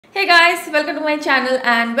Hey guys, welcome to my channel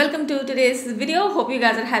and welcome to today's video. Hope you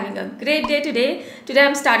guys are having a great day today. Today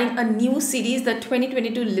I'm starting a new series, the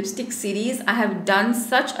 2022 lipstick series. I have done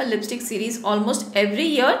such a lipstick series almost every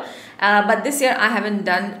year, but this year I haven't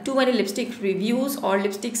done too many lipstick reviews or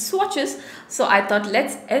lipstick swatches. So I thought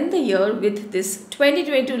let's end the year with this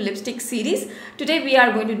 2022 lipstick series. Today we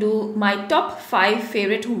are going to do my top 5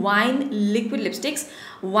 favorite wine liquid lipsticks,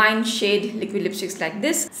 wine shade liquid lipsticks like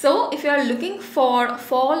this. So if you are looking for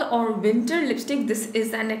fall or winter lipstick, this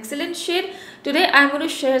is an excellent shade. Today I'm going to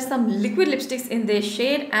share some liquid lipsticks in this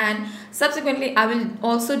shade, and subsequently I will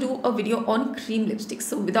also do a video on cream lipsticks.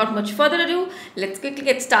 So without much further ado, let's quickly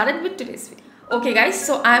get started with today's video. Okay guys,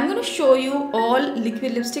 so I'm going to show you all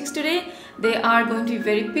liquid lipsticks today. They are going to be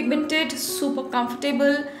very pigmented, super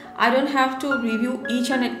comfortable. I don't have to review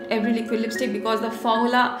each and every liquid lipstick because the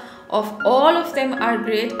formula of all of them are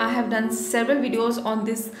great. I have done several videos on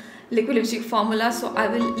this liquid lipstick formula, so I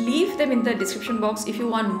will leave them in the description box if you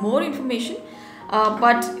want more information.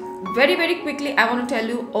 But very quickly I want to tell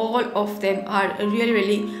you all of them are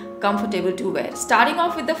really comfortable to wear. Starting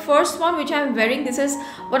off with the first one which I am wearing, this is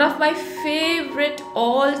one of my favorite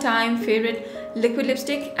all-time favorite liquid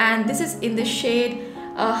lipstick, and this is in the shade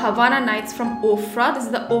Havana Nights from Ofra. This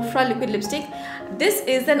is the Ofra liquid lipstick. This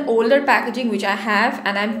is an older packaging which I have,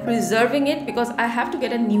 and I'm preserving it because I have to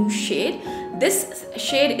get a new shade. This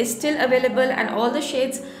shade is still available, and all the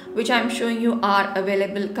shades which I'm showing you are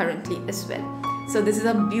available currently as well. So this is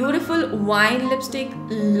a beautiful wine lipstick.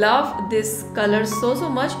 Love this color so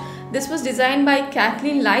much. This was designed by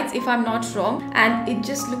Kathleen Lights if I'm not wrong, and it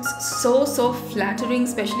just looks so flattering,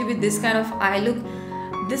 especially with this kind of eye look.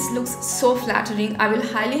 This looks so flattering. I will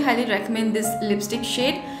highly recommend this lipstick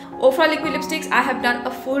shade. Ofra liquid lipsticks, I have done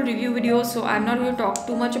a full review video, so I'm not going to talk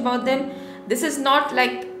too much about them. This is not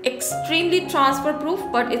like extremely transfer proof,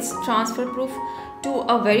 but it's transfer proof to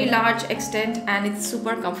a very large extent, and it's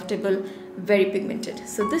super comfortable, very pigmented.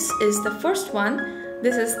 So this is the first one.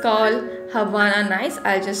 This is called Havana Nights.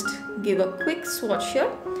 I'll just give a quick swatch here.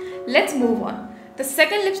 Let's move on. The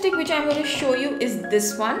second lipstick which I'm going to show you is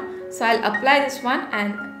this one. So I'll apply this one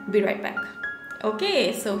and be right back.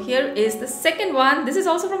 Okay, so here is the second one. This is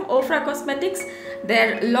also from Ofra Cosmetics,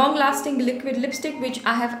 their long-lasting liquid lipstick, which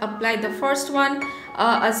I have applied the first one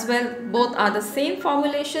as well. Both are the same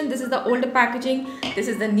formulation. This is the older packaging, this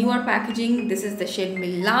is the newer packaging. This is the shade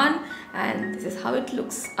Milan, and this is how it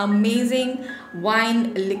looks. Amazing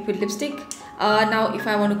wine liquid lipstick. Now if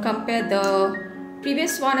I want to compare the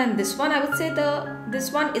previous one and this one, I would say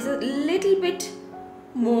this one is a little bit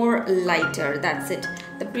more lighter. That's it.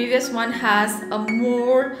 The previous one has a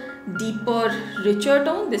more deeper, richer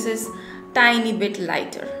tone. This is tiny bit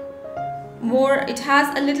lighter. It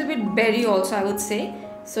has a little bit berry also, I would say.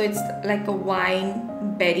 So it's like a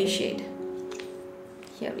wine berry shade.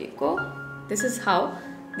 Here we go. This is how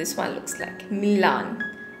this one looks like. Milan.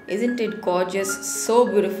 Isn't it gorgeous? So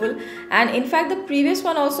beautiful. And in fact the previous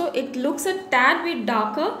one also, it looks a tad bit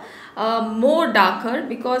darker, more darker,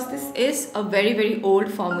 because this is a very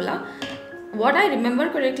old formula. What I remember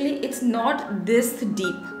correctly, it's not this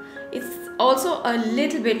deep. It's also a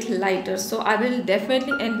little bit lighter. So I will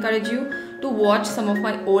definitely encourage you to watch some of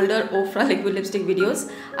my older Ofra liquid lipstick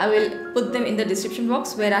videos. I will put them in the description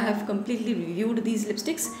box where I have completely reviewed these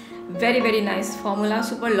lipsticks. Very nice formula,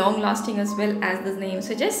 super long lasting as well as the name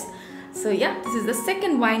suggests. So yeah, this is the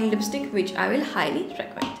second wine lipstick which I will highly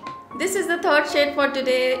recommend. This is the third shade for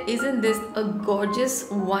today. Isn't this a gorgeous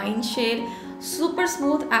wine shade? Super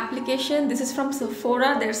smooth application. This is from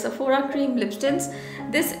Sephora, their Sephora cream lip tints.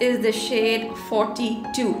 This is the shade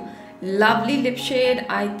 42. Lovely lip shade.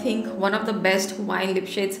 I think one of the best wine lip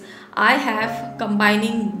shades I have,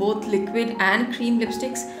 combining both liquid and cream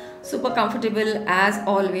lipsticks. Super comfortable as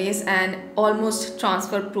always, and almost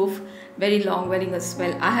transfer proof, very long wearing as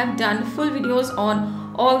well. I have done full videos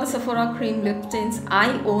on all the Sephora cream lip tints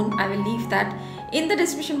I own. I will leave that in the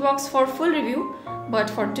description box for full review, but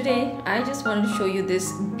for today I just wanted to show you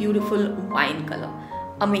this beautiful wine color.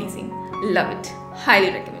 Amazing, love it,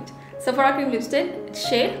 highly recommend. Sephora cream lip tint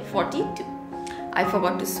shade 42. I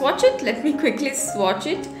forgot to swatch it. Let me quickly swatch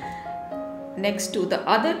it next to the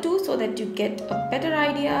other two so that you get a better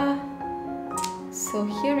idea. So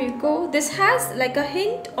here you go. This has like a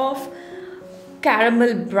hint of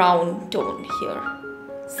caramel brown tone here.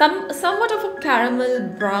 Somewhat of a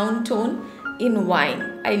caramel brown tone in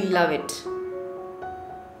wine. I love it.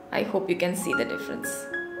 I hope you can see the difference.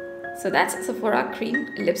 So that's Sephora cream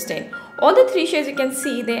lip stain. All the three shades you can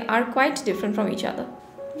see, they are quite different from each other.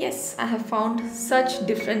 Yes, I have found such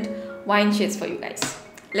different wine shades for you guys.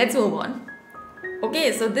 Let's move on.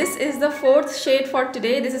 Okay, so this is the fourth shade for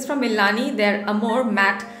today. This is from Milani, their Amore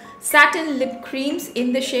matte Satin lip creams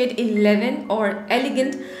in the shade 11 or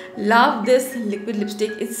Elegant. Love this liquid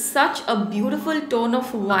lipstick. It's such a beautiful tone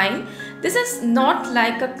of wine. This is not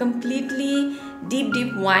like a completely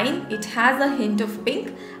deep wine. It has a hint of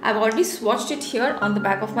pink. I've already swatched it here on the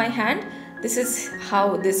back of my hand. This is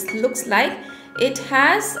how this looks like. It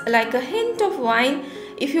has like a hint of wine.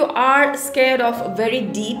 If you are scared of very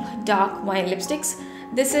deep dark wine lipsticks,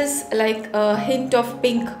 this is like a hint of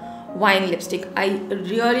pink wine lipstick. I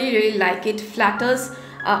really like it. Flatters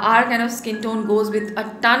our kind of skin tone, goes with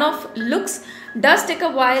a ton of looks. Does take a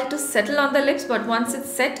while to settle on the lips, but once it's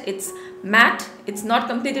set, it's matte. It's not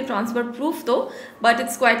completely transfer proof though, but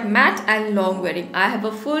it's quite matte and long wearing. I have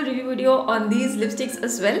a full review video on these lipsticks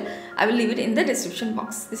as well. I will leave it in the description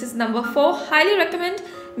box. This is number 4. Highly recommend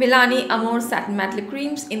Milani Amore Satin Matte Lip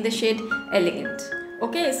Creams in the shade Elegant.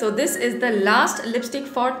 Okay, so this is the last lipstick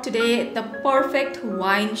for today, the perfect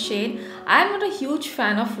wine shade. I am not a huge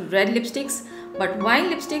fan of red lipsticks, but wine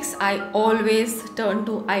lipsticks I always turn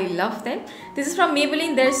to. I love them. This is from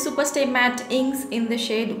Maybelline. There is Superstay Matte Inks in the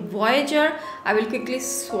shade Voyager. I will quickly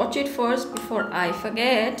swatch it first before I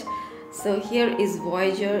forget. So here is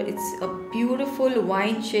Voyager. It's a beautiful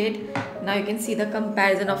wine shade. Now you can see the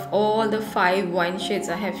comparison of all the 5 wine shades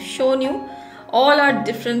I have shown you. All are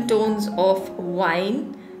different tones of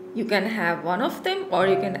wine. You can have one of them or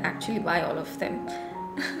you can actually buy all of them.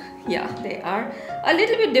 Yeah, they are a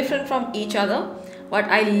little bit different from each other, but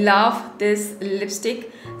I love this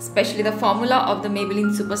lipstick, especially the formula of the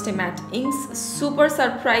Maybelline Superstay Matte Inks. Super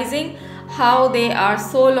surprising how they are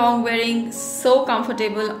so long wearing, so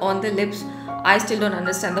comfortable on the lips. I still don't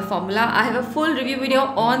understand the formula. I have a full review video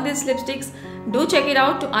on these lipsticks. Do check it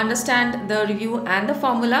out to understand the review and the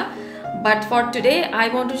formula. But for today, I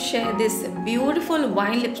want to share this beautiful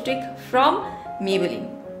wine lipstick from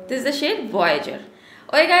Maybelline. This is the shade Voyager.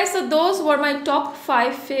 Okay guys, so those were my top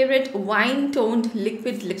 5 favorite wine toned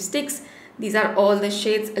liquid lipsticks. These are all the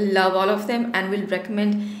shades. Love all of them and will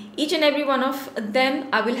recommend each and every one of them.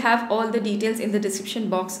 I will have all the details in the description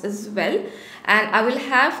box as well, and I will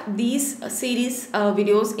have these series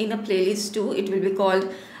videos in a playlist too. It will be called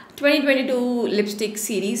 2022 lipstick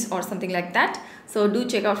series or something like that. So do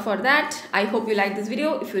check out for that. I hope you liked this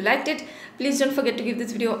video. If you liked it, please don't forget to give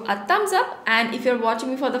this video a thumbs up. And if you're watching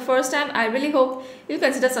me for the first time, I really hope you'll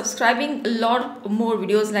consider subscribing. A lot more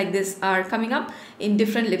videos like this are coming up in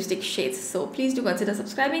different lipstick shades. So please do consider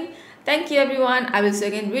subscribing. Thank you everyone. I will see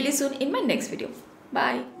you again really soon in my next video.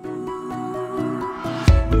 Bye.